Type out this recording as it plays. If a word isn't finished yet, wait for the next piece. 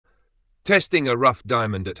Testing a rough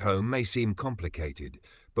diamond at home may seem complicated,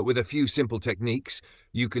 but with a few simple techniques,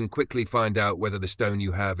 you can quickly find out whether the stone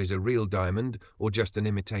you have is a real diamond or just an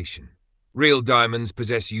imitation. Real diamonds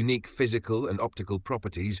possess unique physical and optical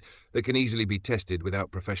properties that can easily be tested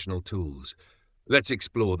without professional tools. Let's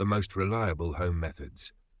explore the most reliable home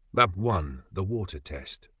methods. Map 1. The water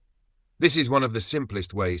test. This is one of the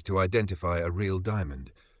simplest ways to identify a real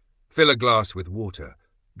diamond. Fill a glass with water.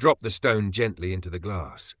 Drop the stone gently into the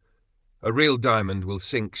glass. A real diamond will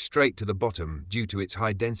sink straight to the bottom due to its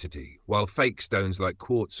high density, while fake stones like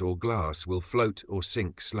quartz or glass will float or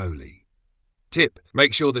sink slowly. Tip: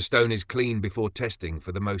 make sure the stone is clean before testing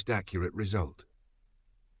for the most accurate result.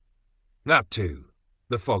 Map 2.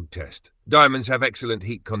 The fog test. Diamonds have excellent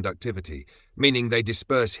heat conductivity, meaning they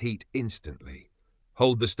disperse heat instantly.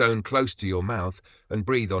 Hold the stone close to your mouth and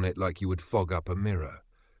breathe on it like you would fog up a mirror.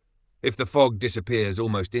 If the fog disappears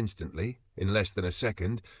almost instantly, in less than a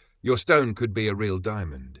second, your stone could be a real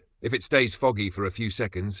diamond. If it stays foggy for a few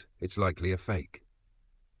seconds, it's likely a fake.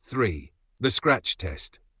 3. The scratch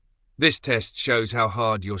test. This test shows how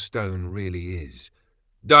hard your stone really is.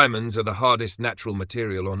 Diamonds are the hardest natural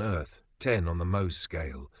material on Earth, 10 on the Mohs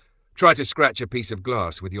scale. Try to scratch a piece of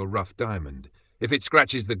glass with your rough diamond. If it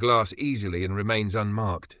scratches the glass easily and remains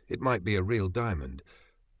unmarked, it might be a real diamond.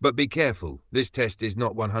 But be careful, this test is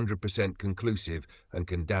not 100% conclusive and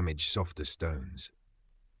can damage softer stones.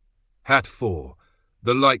 Hat 4.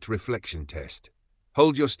 The light reflection test.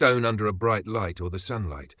 Hold your stone under a bright light or the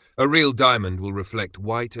sunlight. A real diamond will reflect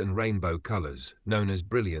white and rainbow colors, known as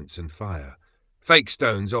brilliance and fire. Fake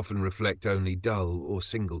stones often reflect only dull or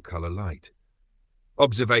single-color light.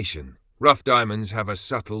 Observation: rough diamonds have a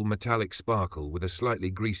subtle metallic sparkle with a slightly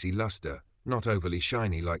greasy luster, not overly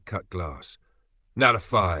shiny like cut glass. Now to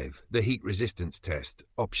 5. The heat resistance test,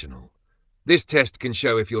 optional. This test can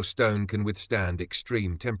show if your stone can withstand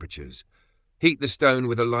extreme temperatures. Heat the stone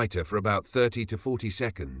with a lighter for about 30 to 40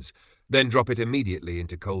 seconds, then drop it immediately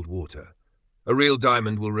into cold water. A real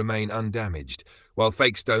diamond will remain undamaged, while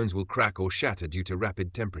fake stones will crack or shatter due to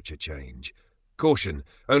rapid temperature change. Caution: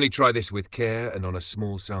 only try this with care and on a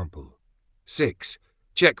small sample. 6.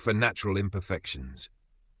 Check for natural imperfections.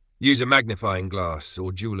 Use a magnifying glass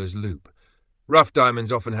or jeweler's loupe. Rough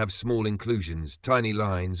diamonds often have small inclusions, tiny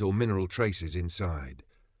lines or mineral traces inside.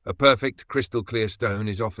 A perfect, crystal-clear stone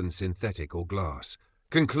is often synthetic or glass.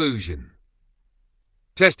 Conclusion: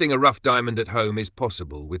 testing a rough diamond at home is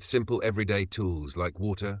possible with simple everyday tools like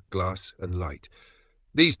water, glass, and light.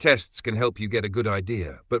 These tests can help you get a good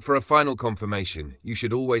idea, but for a final confirmation, you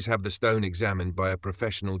should always have the stone examined by a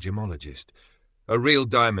professional gemologist. A real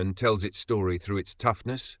diamond tells its story through its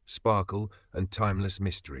toughness, sparkle, and timeless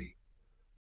mystery.